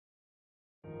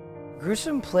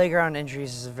Gruesome Playground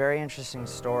Injuries is a very interesting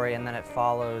story, and then it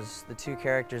follows the two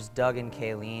characters, Doug and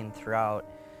Kayleen, throughout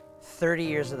 30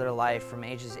 years of their life from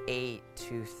ages 8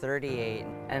 to 38.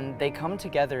 And they come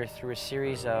together through a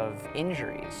series of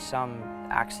injuries, some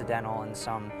accidental and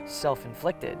some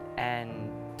self-inflicted,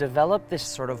 and develop this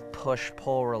sort of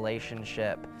push-pull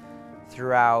relationship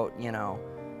throughout,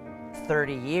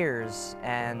 30 years,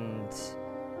 and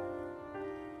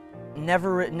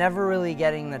never really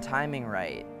getting the timing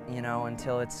right,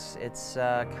 until it's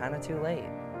kind of too late.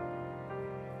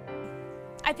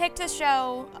 I picked a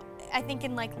show, I think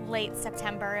in like late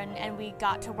September, and we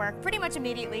got to work pretty much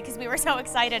immediately because we were so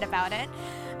excited about it.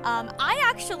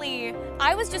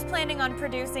 I was just planning on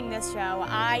producing this show.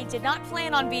 I did not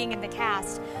plan on being in the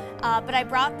cast, but I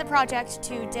brought the project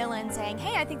to Dylan saying,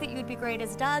 hey, I think that you would be great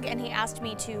as Doug, and he asked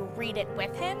me to read it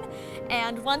with him.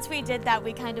 And once we did that,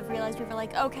 we kind of realized, we were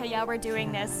like, okay, yeah, we're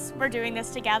doing this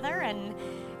together. And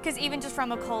because even just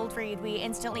from a cold read, we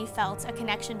instantly felt a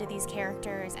connection to these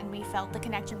characters, and we felt the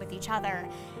connection with each other,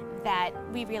 that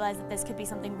we realized that this could be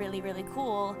something really, really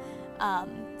cool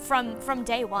from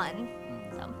day one.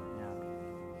 So.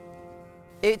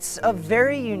 It's a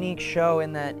very unique show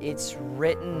in that it's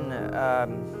written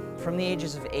from the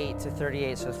ages of 8 to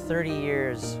 38, so 30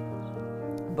 years,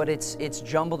 but it's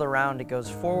jumbled around. It goes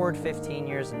forward 15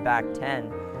 years and back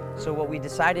 10. So what we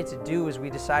decided to do is we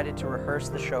decided to rehearse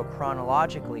the show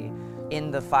chronologically in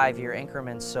the 5-year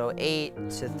increments, so 8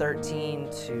 to 13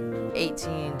 to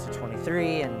 18 to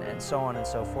 23 and so on and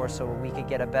so forth, so we could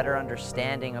get a better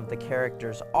understanding of the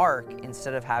character's arc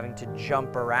instead of having to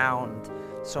jump around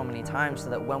so many times, so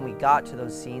that when we got to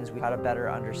those scenes we had a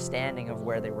better understanding of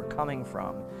where they were coming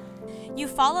from. You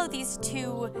follow these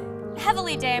two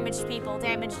heavily damaged people,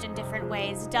 damaged in different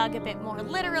ways, Doug a bit more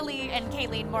literally and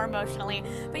Kayleen more emotionally,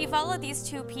 but you follow these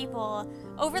two people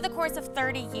over the course of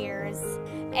 30 years,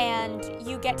 and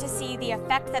you get to see the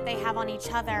effect that they have on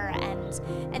each other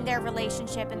and their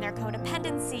relationship and their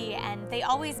codependency, and they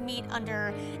always meet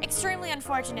under extremely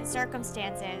unfortunate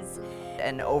circumstances.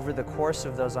 And over the course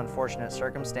of those unfortunate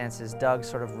circumstances, Doug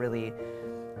sort of really,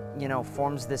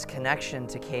 forms this connection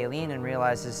to Kayleen and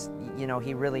realizes,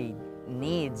 he really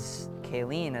needs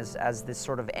Kayleen as this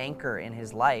sort of anchor in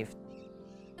his life.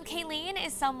 Kayleen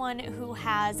is someone who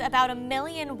has about 1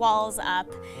 million walls up.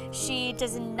 She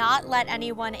does not let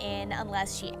anyone in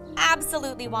unless she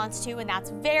absolutely wants to, and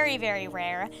that's very, very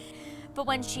rare. But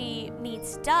when she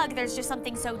meets Doug, there's just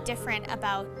something so different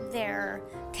about their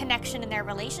connection and their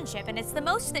relationship, and it's the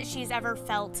most that she's ever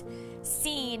felt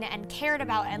seen and cared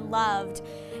about and loved,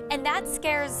 and that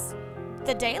scares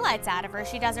the daylights out of her.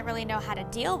 She doesn't really know how to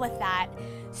deal with that,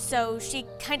 so she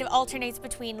kind of alternates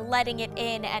between letting it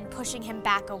in and pushing him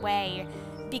back away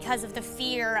because of the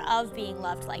fear of being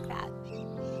loved like that.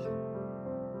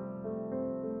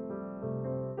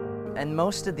 And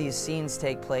most of these scenes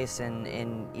take place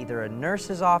in either a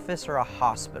nurse's office or a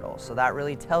hospital, so that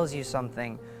really tells you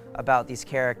something about these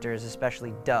characters,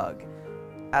 especially Doug.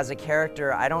 As a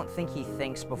character, I don't think he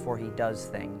thinks before he does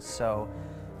things, so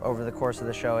over the course of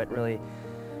the show,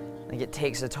 it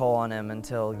takes a toll on him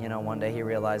until, one day he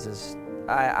realizes,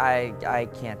 I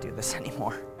can't do this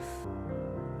anymore.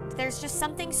 There's just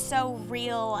something so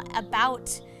real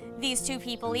about these two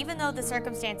people. Even though the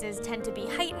circumstances tend to be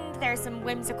heightened, there's some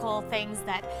whimsical things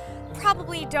that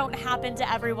probably don't happen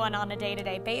to everyone on a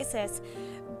day-to-day basis,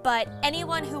 but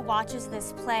anyone who watches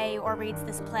this play or reads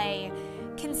this play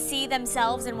can see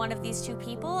themselves in one of these two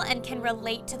people and can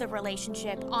relate to the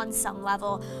relationship on some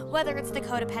level, whether it's the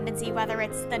codependency, whether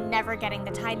it's the never getting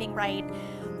the timing right,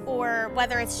 or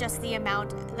whether it's just the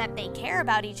amount that they care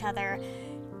about each other.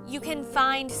 You can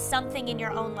find something in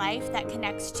your own life that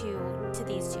connects to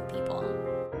these two people.